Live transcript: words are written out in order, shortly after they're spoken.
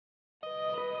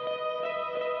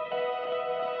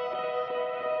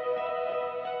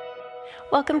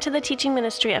Welcome to the teaching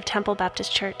ministry of Temple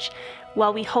Baptist Church.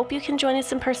 While we hope you can join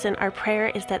us in person, our prayer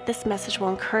is that this message will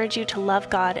encourage you to love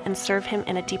God and serve Him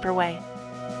in a deeper way.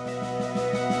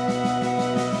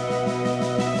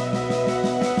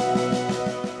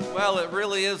 Well, it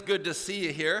really is good to see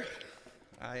you here.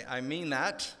 I mean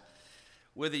that.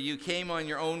 Whether you came on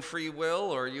your own free will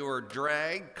or you were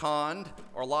dragged, conned,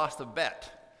 or lost a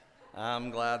bet. I'm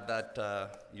glad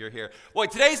that you're here. Boy,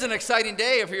 today's an exciting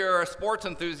day if you're a sports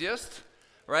enthusiast,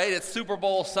 right? It's Super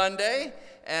Bowl Sunday,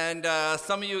 and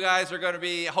some of you guys are going to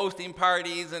be hosting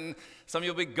parties, and some of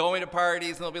you will be going to parties,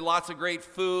 and there'll be lots of great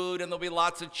food, and there'll be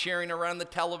lots of cheering around the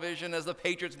television as the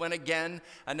Patriots win again,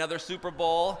 another Super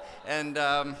Bowl. And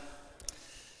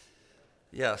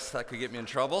yes, that could get me in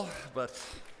trouble, but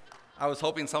I was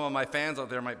hoping some of my fans out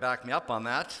there might back me up on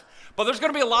that. But there's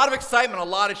going to be a lot of excitement, a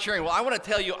lot of cheering. Well, I want to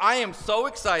tell you, I am so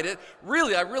excited,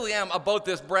 I really am, about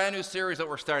this brand new series that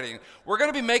we're starting. We're going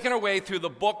to be making our way through the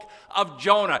book of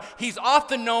Jonah. He's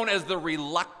often known as the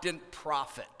reluctant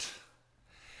prophet.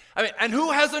 I mean, and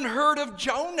who hasn't heard of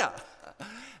Jonah?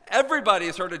 Everybody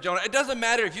has heard of Jonah. It doesn't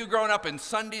matter if you've grown up in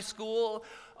Sunday school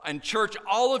and church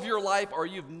all of your life, or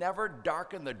you've never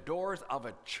darkened the doors of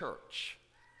a church.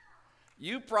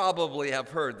 You probably have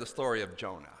heard the story of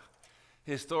Jonah.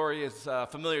 His story is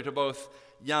familiar to both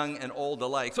young and old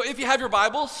alike. So if you have your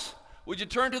Bibles, would you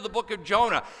turn to the book of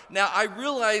Jonah? Now, I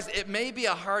realize it may be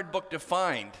a hard book to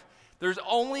find. There's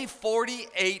only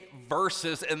 48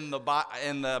 verses in the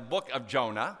book of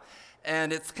Jonah,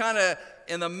 and it's kind of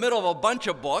in the middle of a bunch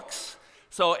of books.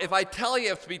 So if I tell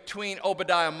you it's between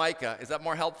Obadiah and Micah, is that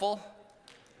more helpful?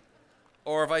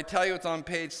 Or if I tell you it's on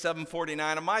page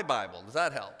 749 of my Bible, does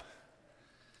that help?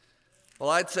 Well,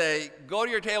 I'd say go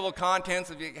to your table of contents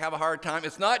if you have a hard time.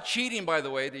 It's not cheating, by the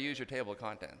way, to use your table of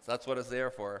contents. That's what it's there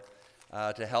for,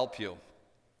 to help you.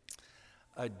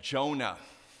 Jonah.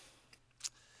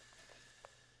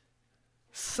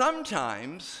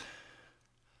 Sometimes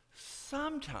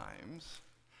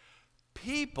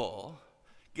people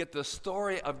get the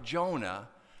story of Jonah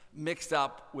mixed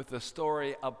up with the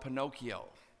story of Pinocchio.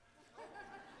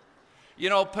 You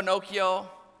know Pinocchio,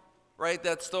 right?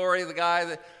 That story, the guy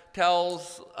that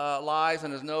tells lies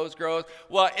and his nose grows.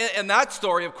 Well, in that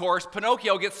story, of course,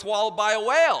 Pinocchio gets swallowed by a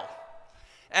whale.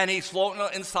 And he's floating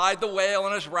inside the whale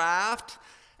in his raft.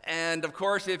 And, of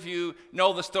course, if you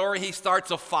know the story, he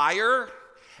starts a fire.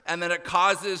 And then it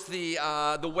causes the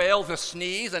whale to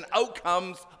sneeze, and out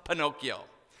comes Pinocchio.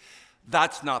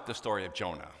 That's not the story of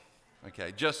Jonah.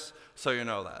 Okay, just so you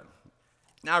know that.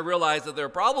 Now, I realize that there are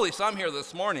probably some here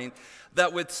this morning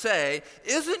that would say,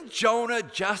 isn't Jonah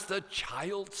just a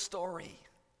child's story?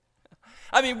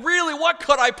 I mean, really, what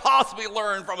could I possibly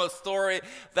learn from a story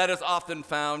that is often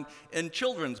found in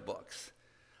children's books?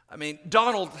 I mean,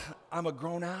 Donald, I'm a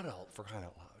grown adult, for crying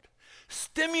out loud.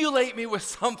 Stimulate me with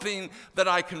something that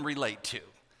I can relate to.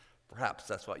 Perhaps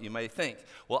that's what you may think.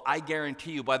 Well, I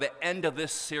guarantee you by the end of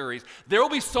this series, there will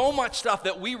be so much stuff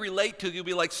that we relate to, you'll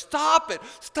be like, stop it,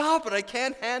 I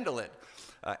can't handle it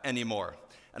anymore.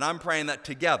 And I'm praying that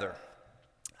together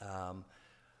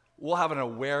we'll have an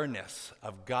awareness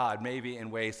of God, maybe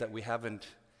in ways that we haven't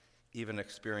even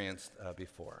experienced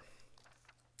before.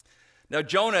 Now,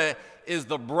 Jonah is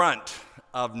the brunt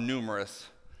of numerous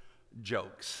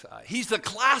jokes. He's the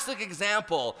classic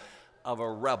example of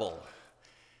a rebel.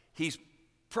 He's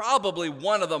probably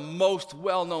one of the most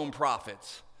well-known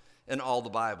prophets in all the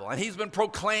Bible. And he's been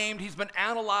proclaimed, he's been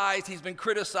analyzed, he's been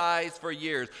criticized for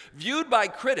years. Viewed by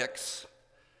critics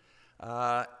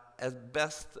as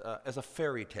a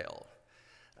fairy tale.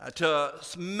 To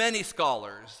many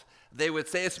scholars, they would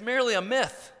say it's merely a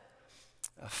myth,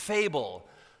 a fable,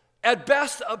 at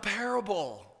best a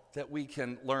parable that we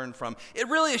can learn from. It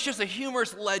really is just a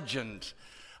humorous legend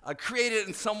created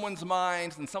in someone's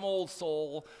mind, in some old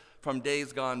soul from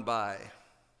days gone by.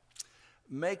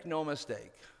 Make no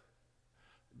mistake,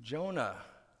 Jonah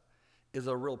is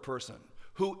a real person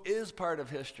who is part of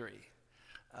history.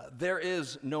 There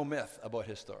is no myth about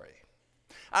his story.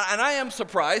 And I am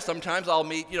surprised. Sometimes I'll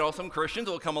meet, some Christians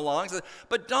who will come along and say,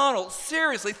 but Donald,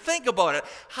 seriously, think about it.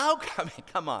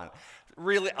 Come on.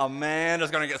 Really, a man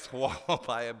is going to get swallowed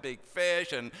by a big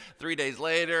fish, and 3 days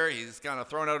later, he's kind of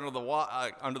thrown out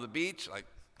under the beach? Like,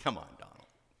 come on, Donald.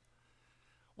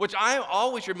 Which I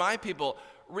always remind people,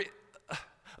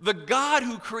 the God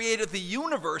who created the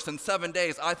universe in 7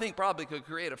 days, I think probably could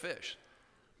create a fish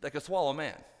that could swallow a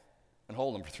man and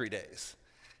hold him for 3 days.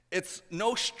 It's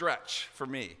no stretch for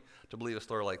me to believe a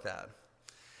story like that.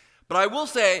 But I will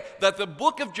say that the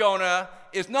book of Jonah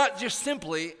is not just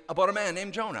simply about a man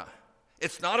named Jonah.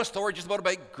 It's not a story just about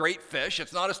a great fish.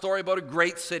 It's not a story about a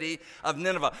great city of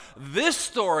Nineveh. This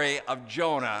story of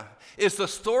Jonah is the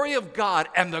story of God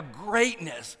and the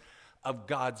greatness of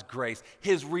God's grace,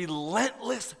 his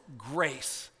relentless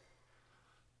grace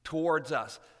towards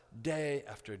us day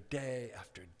after day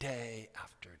after day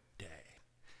after day.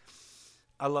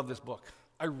 I love this book.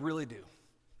 I really do.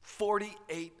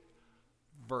 48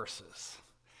 verses.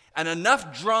 And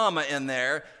enough drama in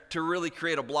there to really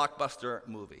create a blockbuster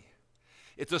movie.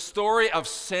 It's a story of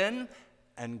sin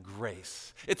and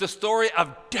grace. It's a story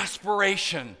of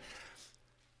desperation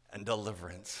and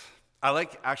deliverance. I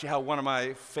like actually how one of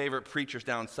my favorite preachers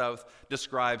down south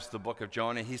describes the book of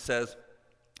Jonah. He says,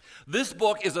 this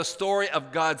book is a story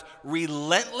of God's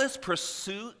relentless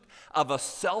pursuit of a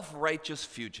self-righteous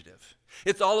fugitive.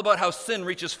 It's all about how sin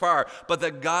reaches far, but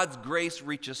that God's grace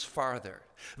reaches farther.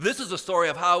 This is a story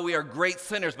of how we are great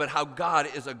sinners, but how God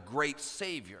is a great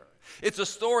Savior. It's a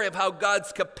story of how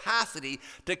God's capacity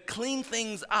to clean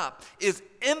things up is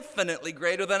infinitely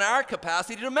greater than our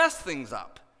capacity to mess things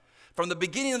up. From the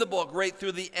beginning of the book right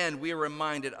through the end, we are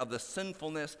reminded of the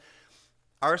sinfulness,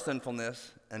 our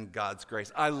sinfulness, and God's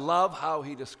grace. I love how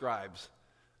he describes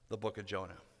the book of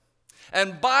Jonah.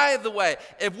 And by the way,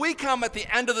 if we come at the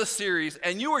end of the series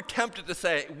and we are tempted to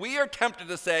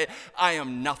say, I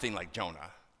am nothing like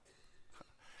Jonah,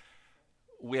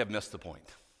 we have missed the point.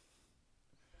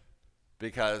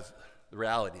 Because the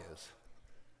reality is,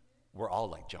 we're all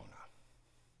like Jonah.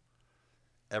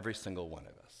 Every single one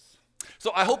of us.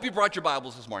 So I hope you brought your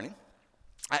Bibles this morning.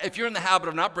 If you're in the habit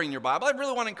of not bringing your Bible, I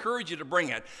really want to encourage you to bring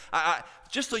it.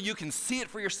 Just so you can see it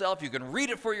for yourself, you can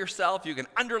read it for yourself, you can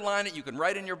underline it, you can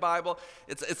write in your Bible.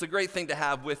 It's a great thing to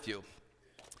have with you.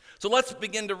 So let's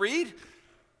begin to read.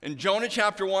 In Jonah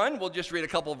chapter 1, we'll just read a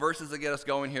couple of verses to get us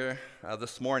going here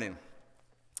this morning.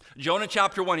 Jonah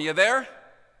chapter 1, are you there?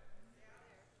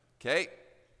 Okay,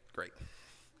 great.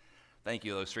 Thank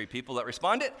you, those three people that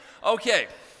responded. Okay.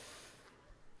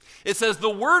 It says, the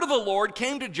word of the Lord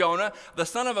came to Jonah, the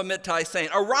son of Amittai, saying,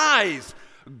 arise,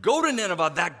 go to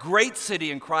Nineveh, that great city,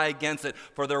 and cry against it,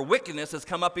 for their wickedness has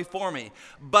come up before me.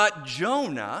 But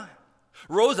Jonah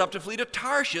rose up to flee to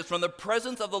Tarshish from the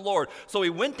presence of the Lord. So he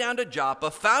went down to Joppa,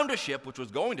 found a ship which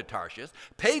was going to Tarshish,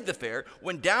 paid the fare,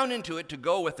 went down into it to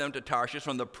go with them to Tarshish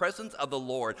from the presence of the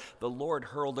Lord. The Lord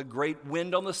hurled a great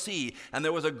wind on the sea, and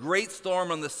there was a great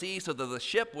storm on the sea, so that the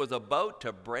ship was about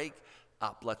to break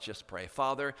up. Let's just pray.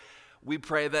 Father, we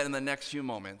pray that in the next few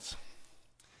moments,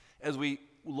 as we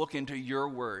look into your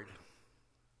word,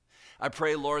 I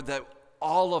pray, Lord, that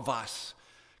all of us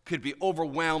could be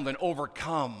overwhelmed and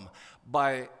overcome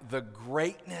by the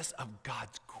greatness of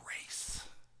God's grace.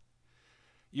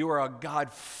 You are a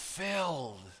God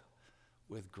filled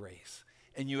with grace,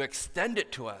 and you extend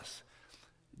it to us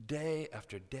day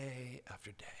after day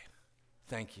after day.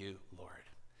 Thank you, Lord.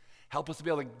 Help us to be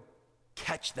able to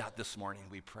catch that this morning,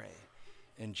 we pray.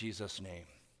 In Jesus' name,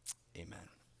 amen.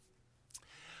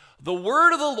 The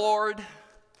word of the Lord,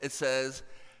 it says,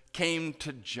 came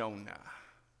to Jonah.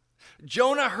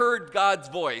 Jonah heard God's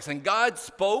voice, and God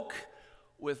spoke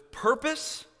with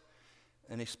purpose,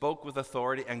 and he spoke with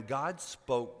authority, and God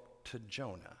spoke to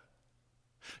Jonah.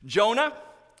 Jonah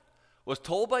was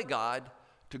told by God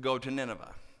to go to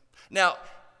Nineveh. Now,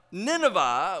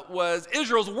 Nineveh was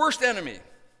Israel's worst enemy,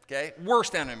 okay?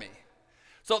 Worst enemy.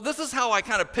 So this is how I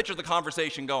kind of picture the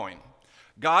conversation going.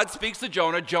 God speaks to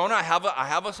Jonah. Jonah, I have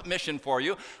a mission for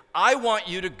you. I want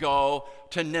you to go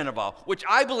to Nineveh, which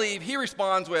I believe he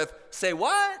responds with, say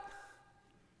what?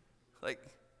 Like,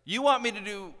 you want me to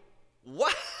do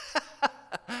what?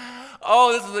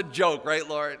 Oh, this is a joke, right,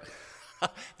 Lord?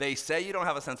 They say you don't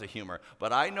have a sense of humor,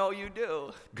 but I know you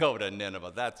do. Go to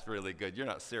Nineveh. That's really good. You're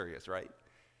not serious, right?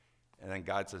 And then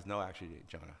God says, no, actually,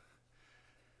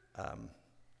 Jonah,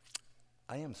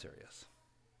 I am serious.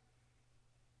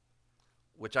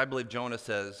 Which I believe Jonah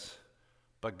says,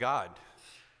 but God.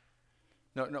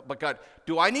 No, but God,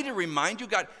 do I need to remind you,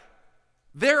 God,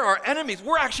 they're our enemies.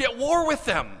 We're actually at war with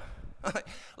them.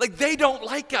 Like they don't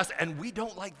like us and we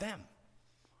don't like them.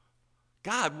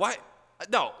 God, why?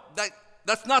 No,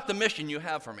 that's not the mission you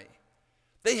have for me.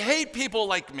 They hate people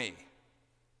like me.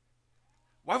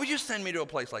 Why would you send me to a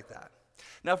place like that?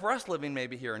 Now, for us living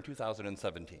maybe here in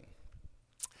 2017,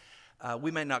 we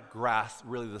may not grasp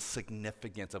really the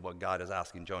significance of what God is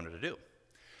asking Jonah to do.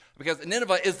 Because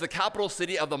Nineveh is the capital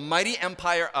city of the mighty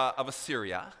empire of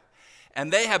Assyria,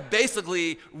 and they have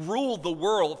basically ruled the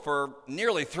world for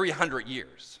nearly 300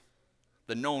 years,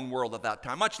 the known world at that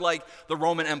time, much like the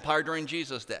Roman Empire during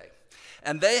Jesus' day.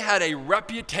 And they had a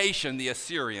reputation, the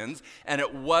Assyrians, and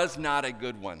it was not a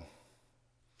good one.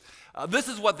 This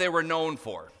is what they were known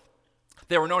for.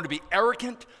 They were known to be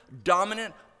arrogant,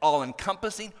 dominant,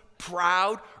 all-encompassing,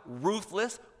 proud,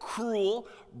 ruthless, cruel,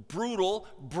 brutal,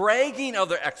 bragging of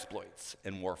their exploits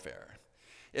in warfare.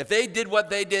 If they did what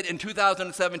they did in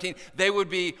 2017, they would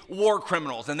be war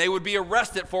criminals and they would be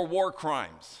arrested for war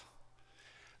crimes.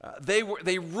 They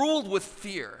ruled with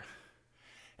fear.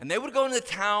 And they would go into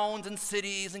towns and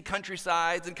cities and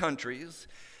countrysides and countries.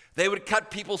 They would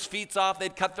cut people's feet off.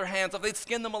 They'd cut their hands off. They'd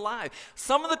skin them alive.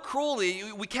 Some of the cruelty,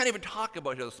 we can't even talk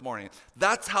about here this morning.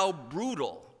 That's how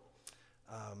brutal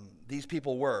these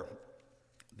people were,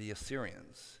 the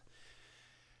Assyrians.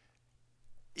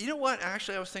 You know what?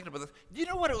 Actually, I was thinking about this. Do you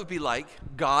know what it would be like,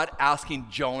 God asking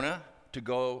Jonah to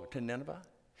go to Nineveh?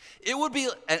 It would be,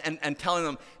 and telling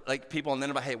them, like people in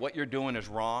Nineveh, hey, what you're doing is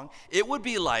wrong. It would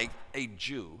be like a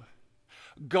Jew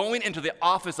going into the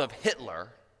office of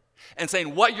Hitler and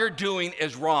saying, what you're doing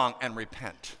is wrong and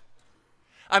repent.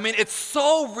 I mean, it's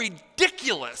so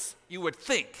ridiculous, you would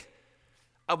think,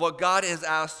 of what God has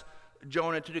asked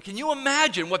Jonah to do. Can you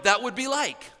imagine what that would be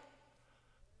like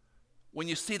when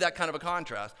you see that kind of a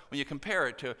contrast, when you compare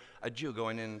it to a Jew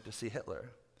going in to see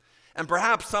Hitler? And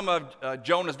perhaps some of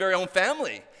Jonah's very own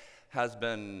family has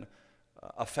been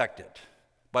affected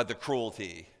by the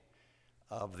cruelty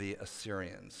of the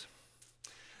Assyrians.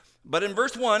 But in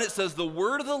verse 1, it says, the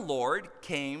word of the Lord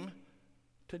came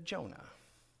to Jonah.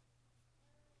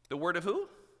 The word of who?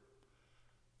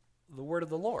 The word of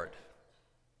the Lord.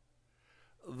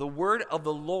 The word of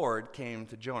the Lord came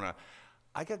to Jonah.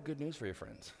 I got good news for you,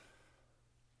 friends.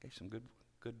 Okay, some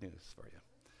good news for you.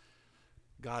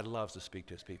 God loves to speak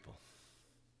to his people.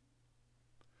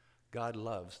 God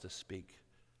loves to speak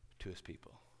to his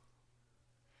people.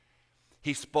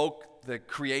 He spoke the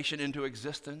creation into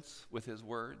existence with his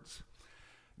words.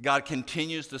 God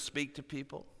continues to speak to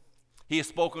people. He has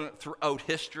spoken throughout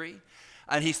history,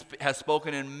 and he has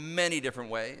spoken in many different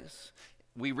ways.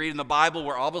 We read in the Bible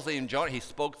where obviously in Jonah, he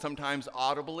spoke sometimes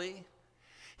audibly.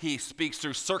 He speaks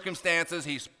through circumstances.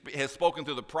 He has spoken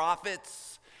through the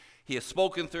prophets. He has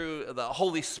spoken through the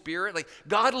Holy Spirit. Like,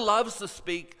 God loves to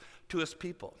speak to his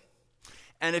people.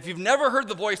 And if you've never heard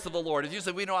the voice of the Lord, if you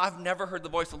say, I've never heard the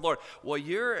voice of the Lord, well,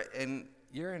 you're in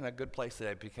a good place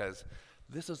today, because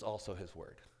this is also his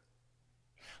word.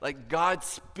 Like, God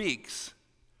speaks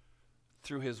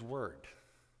through his word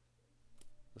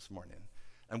this morning.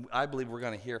 And I believe we're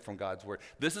going to hear from God's word.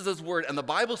 This is his word, and the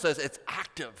Bible says it's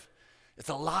active, it's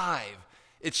alive,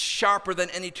 it's sharper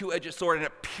than any two-edged sword, and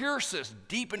it pierces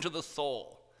deep into the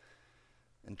soul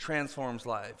and transforms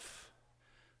life.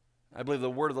 I believe the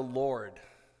word of the Lord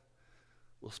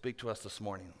will speak to us this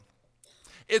morning.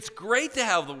 It's great to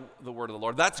have the word of the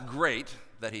Lord. That's great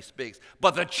that he speaks.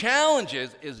 But the challenge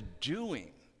is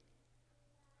doing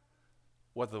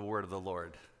what the word of the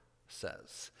Lord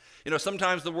says.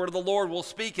 Sometimes the word of the Lord will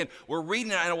speak, and we're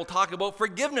reading it, and it will talk about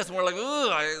forgiveness, and we're like,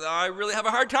 I really have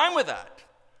a hard time with that.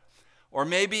 Or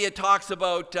maybe it talks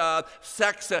about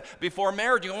sex before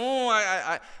marriage. You go,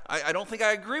 I don't think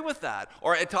I agree with that.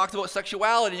 Or it talks about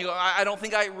sexuality, and you go, I don't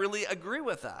think I really agree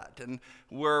with that. And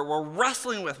we're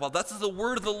wrestling with, well, this is the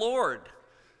word of the Lord.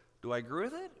 Do I agree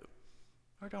with it,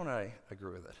 or don't I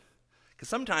agree with it? Because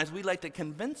sometimes we like to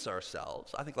convince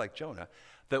ourselves, I think like Jonah,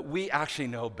 that we actually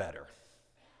know better,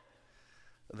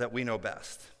 that we know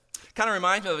best. Kind of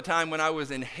reminds me of the time when I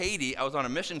was in Haiti. I was on a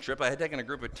mission trip. I had taken a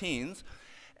group of teens,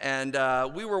 and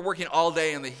we were working all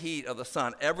day in the heat of the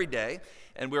sun every day,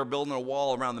 and we were building a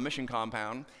wall around the mission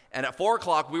compound. And at 4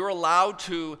 o'clock, we were allowed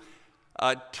to,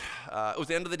 it was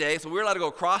the end of the day, so we were allowed to go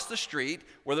across the street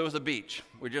where there was a beach.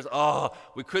 We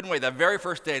couldn't wait that very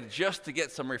first day just to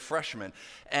get some refreshment.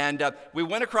 And we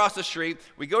went across the street,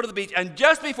 we go to the beach, and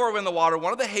just before we went in the water,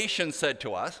 one of the Haitians said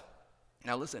to us,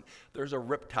 now listen, there's a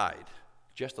riptide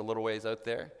just a little ways out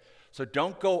there, so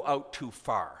don't go out too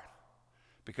far,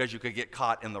 because you could get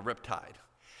caught in the riptide.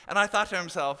 And I thought to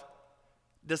myself,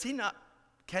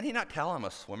 can he not tell I'm a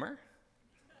swimmer?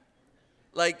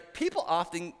 Like, people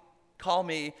often call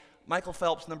me Michael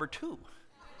Phelps number 2,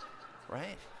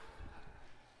 right?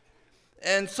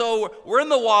 And so we're in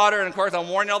the water, and of course I'm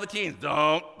warning all the teens,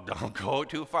 don't go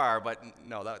too far, but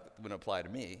no, that wouldn't apply to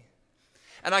me.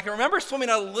 And I can remember swimming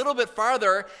a little bit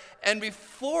farther, and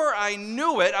before I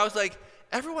knew it, I was like,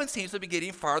 everyone seems to be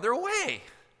getting farther away.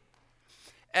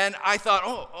 And I thought,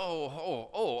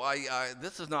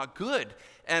 this is not good.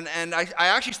 And I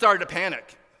actually started to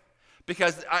panic,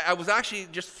 because I was actually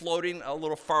just floating a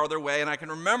little farther away. And I can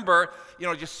remember,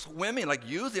 just swimming, like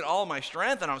using all my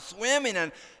strength, and I'm swimming,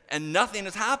 and nothing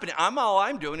is happening. All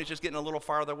I'm doing is just getting a little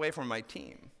farther away from my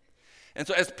team. And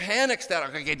so as panic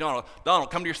started, okay, Donald,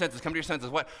 come to your senses, come to your senses.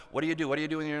 What do you do? What do you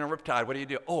do when you're in a riptide? What do you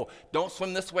do? Oh, don't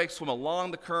swim this way, swim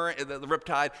along the current, the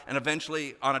riptide, and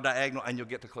eventually on a diagonal, and you'll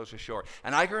get to closer shore.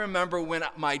 And I can remember when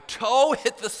my toe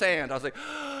hit the sand, I was like,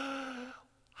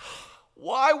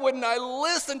 why wouldn't I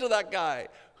listen to that guy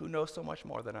who knows so much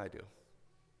more than I do?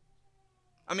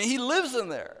 I mean, he lives in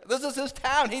there. This is his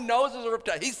town. He knows there's a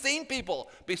riptide. He's seen people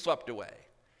be swept away.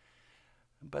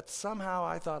 But somehow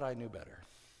I thought I knew better.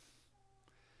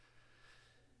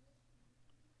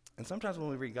 And sometimes when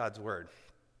we read God's word,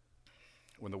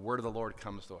 when the word of the Lord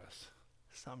comes to us,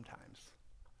 sometimes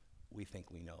we think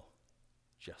we know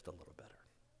just a little better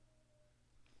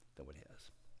than what he has.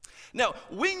 Now,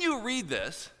 when you read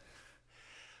this,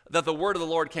 that the word of the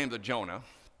Lord came to Jonah,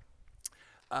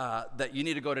 that you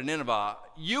need to go to Nineveh,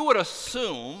 you would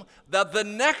assume that the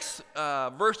next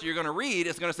verse you're going to read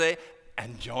is going to say,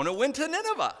 and Jonah went to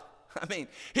Nineveh. I mean,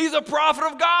 he's a prophet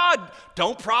of God.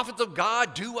 Don't prophets of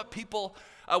God do what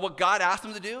God asked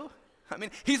them to do? I mean,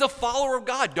 he's a follower of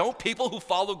God. Don't people who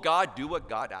follow God do what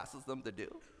God asks them to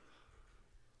do?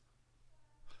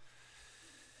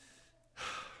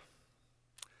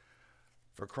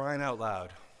 For crying out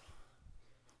loud,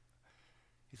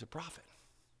 he's a prophet.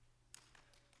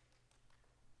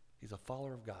 He's a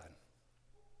follower of God.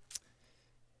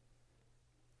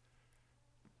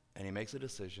 And he makes a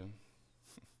decision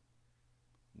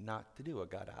not to do what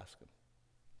God asked him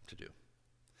to do.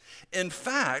 In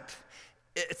fact,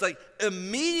 it's like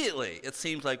immediately, it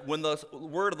seems like when the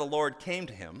word of the Lord came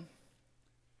to him,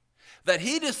 that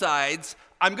he decides,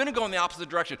 I'm going to go in the opposite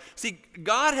direction. See,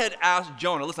 God had asked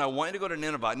Jonah, listen, I want you to go to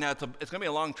Nineveh. Now, it's going to be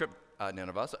a long trip,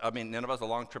 Nineveh's a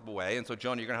long trip away, and so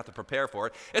Jonah, you're going to have to prepare for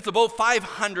it. It's about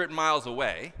 500 miles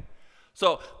away,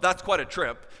 so that's quite a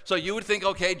trip. So you would think,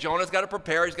 okay, Jonah's got to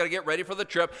prepare, he's got to get ready for the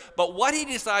trip. But what he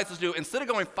decides to do, instead of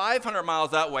going 500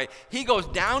 miles that way, he goes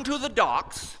down to the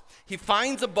docks. He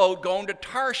finds a boat going to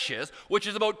Tarshish, which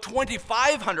is about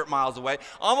 2,500 miles away,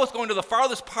 almost going to the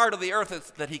farthest part of the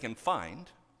earth that he can find.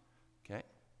 Okay?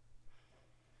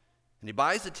 And he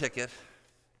buys a ticket,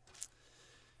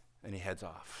 and he heads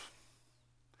off.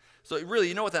 So really,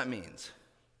 you know what that means?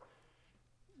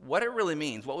 What it really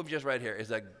means, what we've just read here, is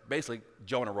that basically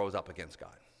Jonah rose up against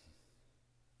God.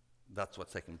 That's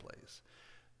what's taking place.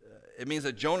 It means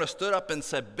that Jonah stood up and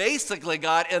said, basically,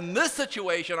 God, in this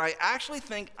situation, I actually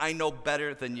think I know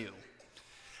better than you.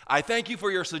 I thank you for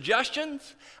your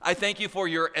suggestions. I thank you for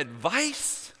your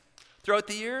advice throughout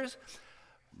the years.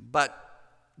 But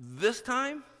this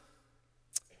time,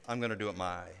 I'm going to do it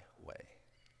my way.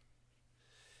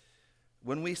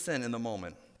 When we sin in the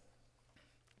moment,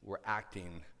 we're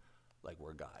acting like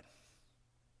we're God.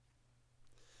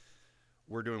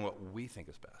 We're doing what we think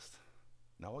is best,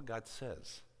 not what God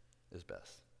says is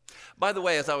best. By the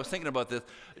way, as I was thinking about this,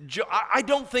 I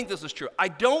don't think this is true. I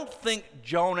don't think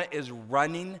Jonah is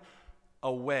running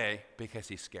away because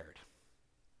he's scared.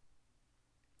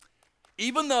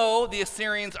 Even though the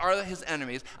Assyrians are his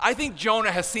enemies, I think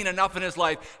Jonah has seen enough in his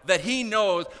life that he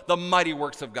knows the mighty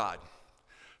works of God.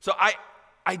 So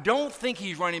I don't think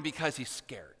he's running because he's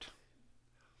scared.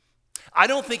 I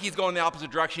don't think he's going the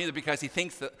opposite direction either because he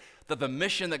thinks that the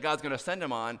mission that God's going to send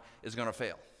him on is going to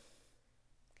fail.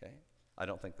 Okay? I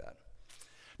don't think that.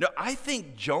 No, I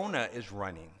think Jonah is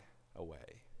running away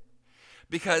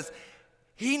because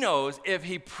he knows if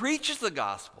he preaches the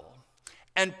gospel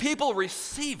and people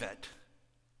receive it,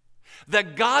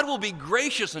 that God will be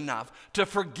gracious enough to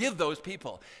forgive those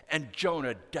people. And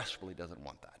Jonah desperately doesn't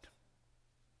want that.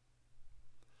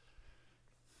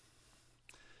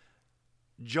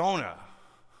 Jonah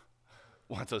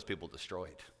wants those people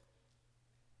destroyed.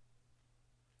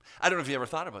 I don't know if you ever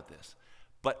thought about this,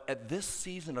 but at this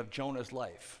season of Jonah's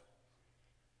life,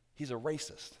 he's a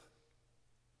racist.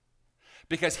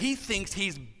 Because he thinks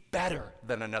he's better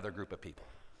than another group of people.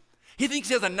 He thinks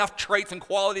he has enough traits and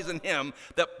qualities in him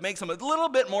that makes him a little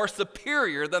bit more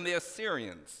superior than the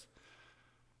Assyrians.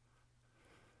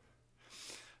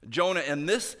 Jonah, in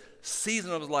this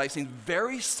season of his life, seems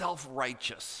very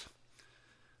self-righteous.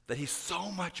 That he's so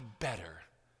much better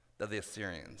than the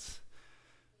Assyrians.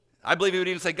 I believe he would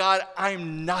even say, God,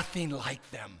 I'm nothing like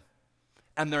them,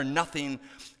 and they're nothing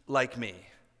like me.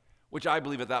 Which I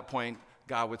believe at that point,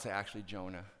 God would say, actually,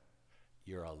 Jonah,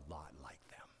 you're a lot like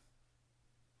them.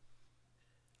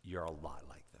 You're a lot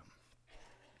like them.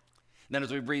 And then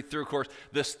as we read through, of course,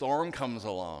 this storm comes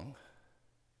along.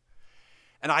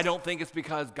 And I don't think it's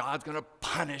because God's going to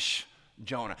punish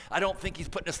Jonah. I don't think he's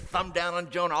putting his thumb down on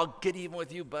Jonah. I'll get even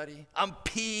with you, buddy. I'm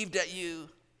peeved at you.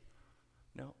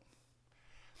 No.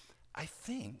 I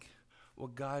think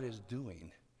what God is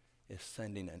doing is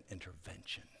sending an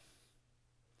intervention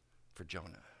for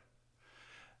Jonah.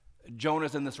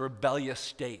 Jonah's in this rebellious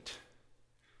state,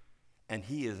 and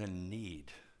he is in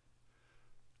need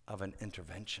of an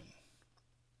intervention.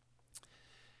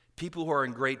 People who are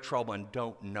in great trouble and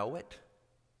don't know it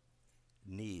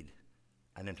need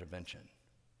an intervention.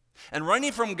 And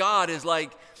running from God is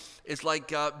like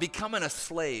becoming a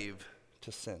slave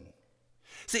to sin.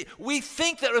 See, we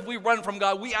think that if we run from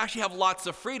God, we actually have lots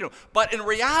of freedom. But in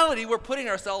reality, we're putting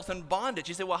ourselves in bondage.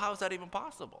 You say, well, how is that even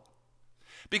possible?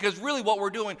 Because really what we're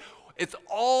doing, it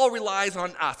all relies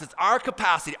on us. It's our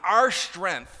capacity, our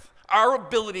strength, our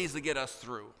abilities to get us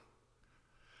through.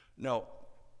 No,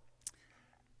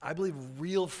 I believe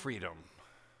real freedom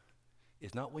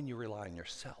is not when you rely on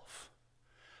yourself,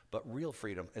 but real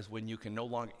freedom is when you can no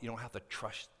longer, you don't have to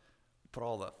put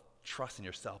all the trust in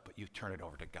yourself, but you turn it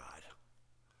over to God.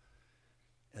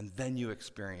 And then you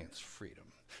experience freedom.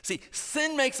 See,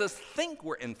 sin makes us think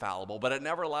we're infallible, but it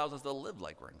never allows us to live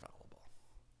like we're infallible.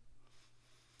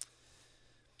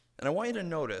 And I want you to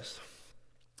notice,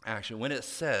 actually, when it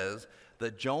says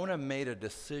that Jonah made a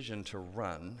decision to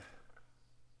run,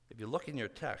 if you look in your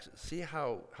text, see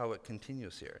how it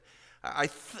continues here. I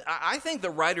think the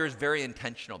writer is very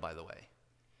intentional, by the way,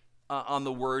 on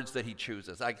the words that he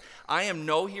chooses. I am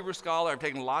no Hebrew scholar. I've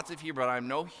taken lots of Hebrew, but I'm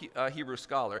no Hebrew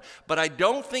scholar. But I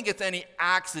don't think it's any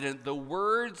accident the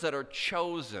words that are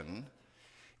chosen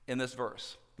in this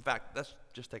verse. In fact, let's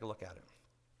just take a look at it.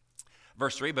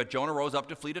 Verse 3, but Jonah rose up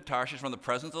to flee to Tarshish from the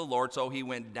presence of the Lord, so he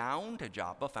went down to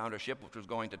Joppa, found a ship which was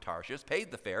going to Tarshish, paid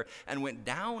the fare, and went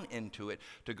down into it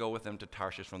to go with them to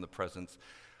Tarshish from the presence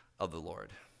of the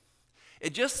Lord.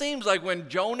 It just seems like when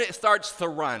Jonah starts to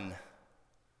run,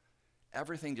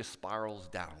 everything just spirals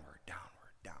downward,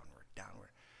 downward, downward, downward.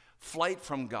 Flight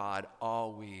from God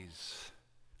always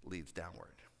leads downward.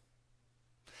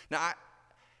 Now,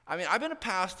 I've been a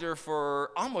pastor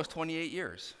for almost 28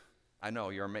 years. I know,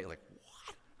 you're amazed, like,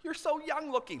 what? You're so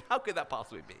young looking. How could that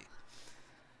possibly be?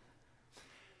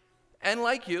 And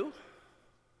like you,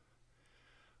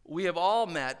 we have all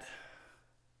met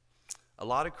a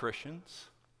lot of Christians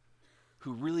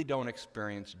who really don't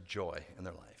experience joy in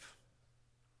their life.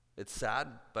 It's sad,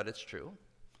 but it's true.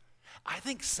 I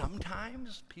think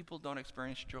sometimes people don't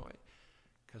experience joy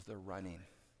because they're running.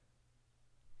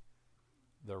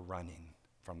 They're running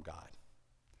from God,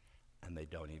 and they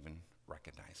don't even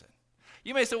recognize it.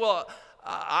 You may say, well,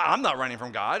 I'm not running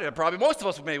from God. Probably most of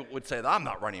us would say that I'm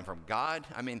not running from God.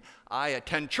 I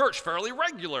attend church fairly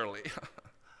regularly.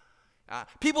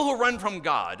 People who run from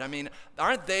God,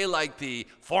 aren't they like the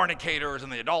fornicators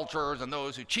and the adulterers and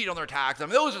those who cheat on their tax?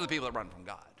 Those are the people that run from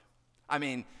God.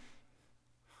 I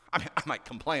might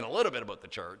complain a little bit about the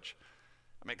church.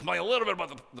 I might complain a little bit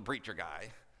about the preacher guy.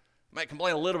 I might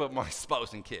complain a little bit about my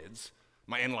spouse and kids,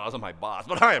 my in-laws and my boss,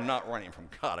 but I am not running from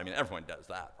God. Everyone does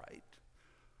that, right?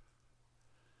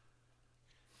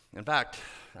 In fact,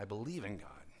 I believe in God.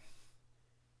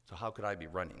 So how could I be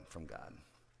running from God?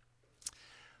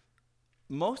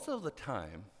 Most of the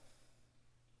time,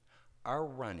 our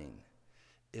running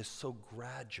is so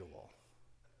gradual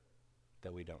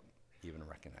that we don't even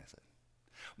recognize it.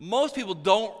 Most people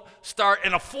don't start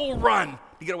in a full run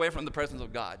to get away from the presence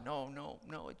of God. No.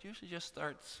 It usually just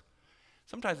starts.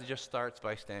 Sometimes it just starts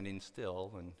by standing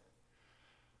still and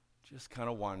just kind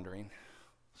of wandering,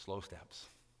 slow steps.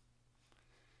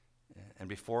 And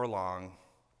before long,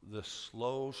 the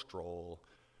slow stroll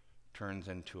turns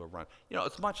into a run.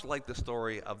 It's much like the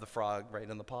story of the frog right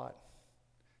in the pot.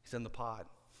 He's in the pot.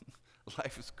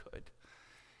 Life is good.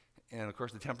 And of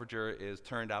course, the temperature is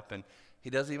turned up, and he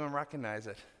doesn't even recognize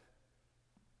it.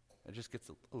 It just gets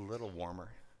a little warmer.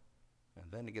 And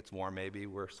then it gets warm, maybe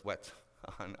where sweat's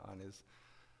on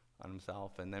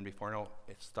himself. And then before you know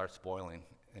it starts boiling,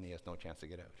 and he has no chance to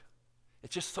get out.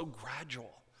 It's just so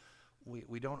gradual.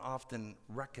 We don't often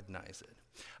recognize it.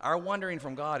 Our wandering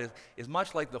from God is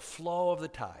much like the flow of the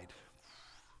tide.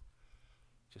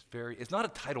 It's not a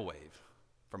tidal wave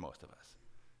for most of us.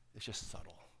 It's just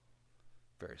subtle,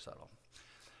 very subtle.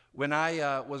 When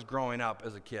I was growing up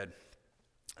as a kid,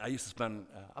 I used to spend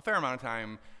a fair amount of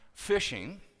time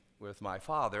fishing with my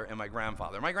father and my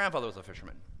grandfather. My grandfather was a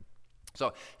fisherman.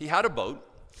 So he had a boat,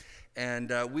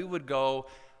 and we would go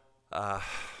out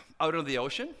into the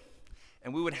ocean,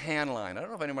 and we would hand line. I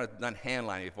don't know if anyone has done hand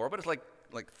lining before, but it's like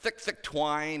thick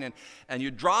twine, and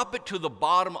you drop it to the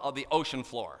bottom of the ocean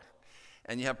floor.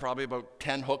 And you have probably about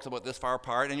 10 hooks about this far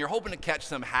apart, and you're hoping to catch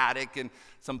some haddock and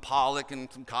some pollock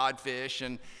and some codfish,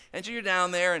 and so you're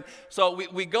down there. And so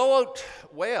we go out,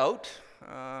 way out,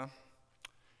 and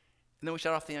then we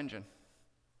shut off the engine.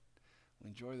 We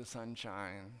enjoy the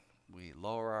sunshine. We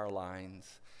lower our lines,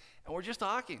 And we're just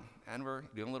talking, and we're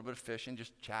doing a little bit of fishing,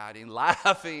 just chatting,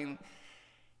 laughing.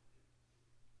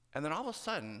 And then all of a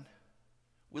sudden,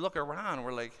 we look around, and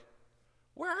we're like,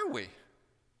 where are we?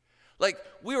 Like,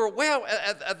 we were way out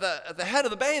at the head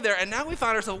of the bay there, and now we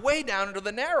found ourselves way down into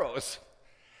the Narrows.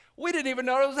 We didn't even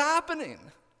know it was happening.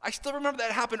 I still remember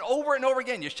that happened over and over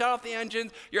again. You shut off the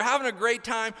engines, you're having a great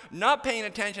time, not paying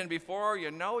attention. Before you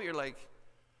know, you're like,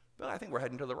 well, I think we're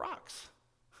heading to the rocks.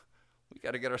 We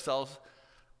got to get ourselves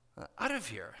out of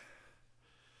here.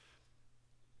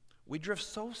 We drift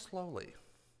so slowly.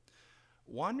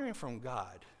 Wandering from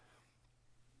God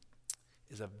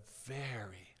is a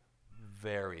very,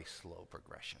 very slow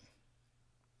progression.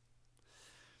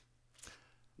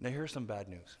 Now, here's some bad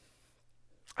news.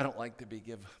 I don't like to be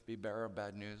bearer of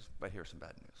bad news, but here's some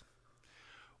bad news.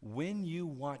 When you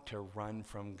want to run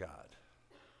from God,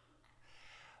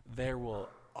 there will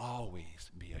always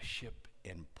be a ship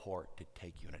in port to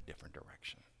take you in a different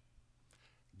direction.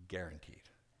 Guaranteed.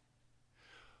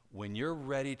 When you're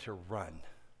ready to run,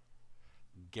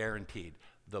 guaranteed,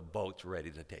 the boat's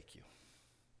ready to take you.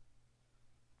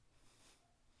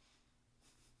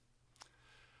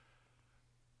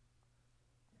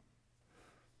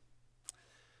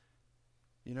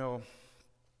 You know,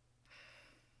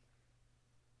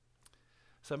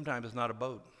 sometimes it's not a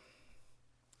boat.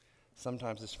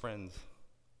 Sometimes it's friends.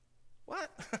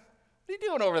 What? What are you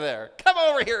doing over there? Come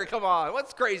over here, come on.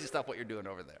 What's crazy stuff what you're doing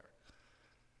over there?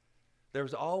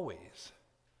 There's always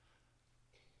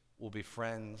will be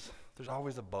friends. There's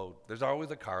always a boat. There's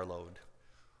always a carload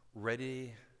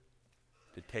ready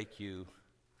to take you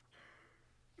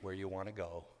where you want to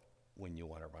go when you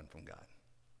want to run from God.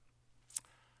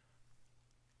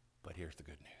 But here's the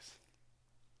good news.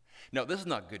 No, this is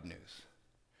not good news.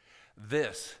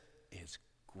 This is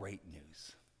great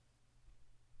news.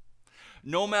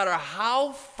 No matter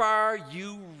how far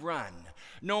you run,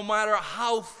 no matter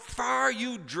how far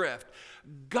you drift,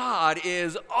 God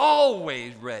is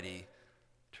always ready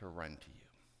to run to you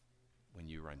when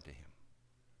you run to him.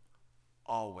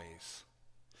 Always.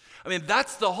 I mean,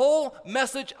 that's the whole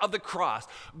message of the cross.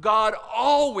 God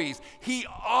he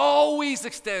always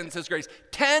extends his grace.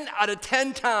 10 out of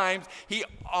 10 times, he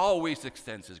always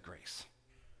extends his grace.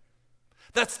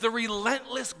 That's the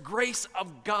relentless grace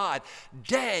of God,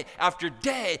 day after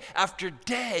day after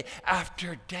day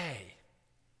after day.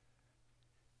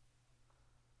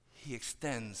 He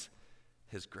extends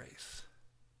his grace.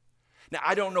 Now,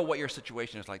 I don't know what your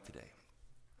situation is like today.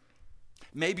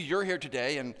 Maybe you're here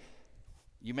today and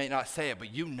you may not say it,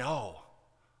 but you know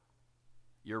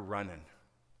you're running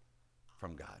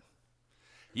from God.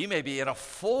 You may be in a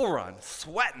full run,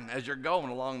 sweating as you're going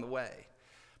along the way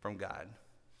from God.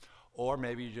 Or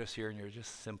maybe you're just here and you're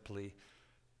just simply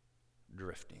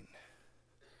drifting.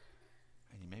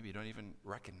 And maybe you don't even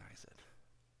recognize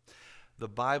it. The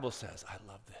Bible says, I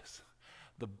love this.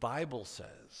 The Bible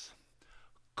says,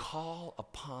 call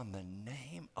upon the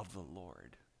name of the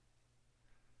Lord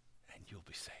and you'll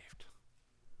be saved.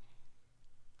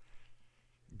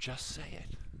 Just say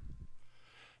it.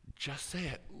 Just say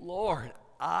it. Lord,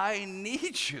 I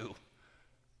need you.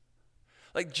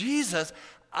 Like Jesus,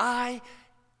 I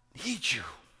need you.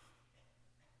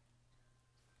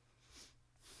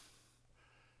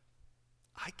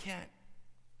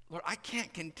 Lord, I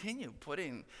can't continue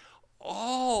putting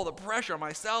all the pressure on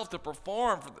myself to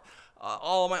perform for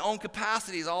all of my own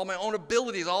capacities, all my own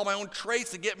abilities, all my own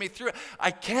traits to get me through it.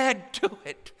 I can't do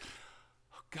it.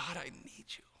 Oh, God, I need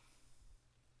you.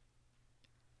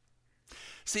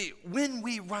 See, when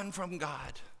we run from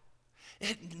God,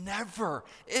 it never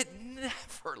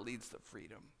leads to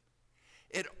freedom.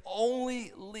 It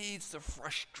only leads to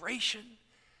frustration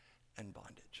and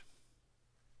bondage.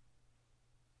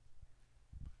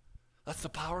 That's the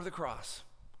power of the cross.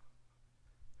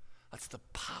 That's the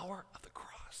power of the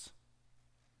cross.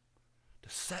 To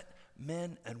set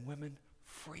men and women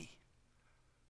free.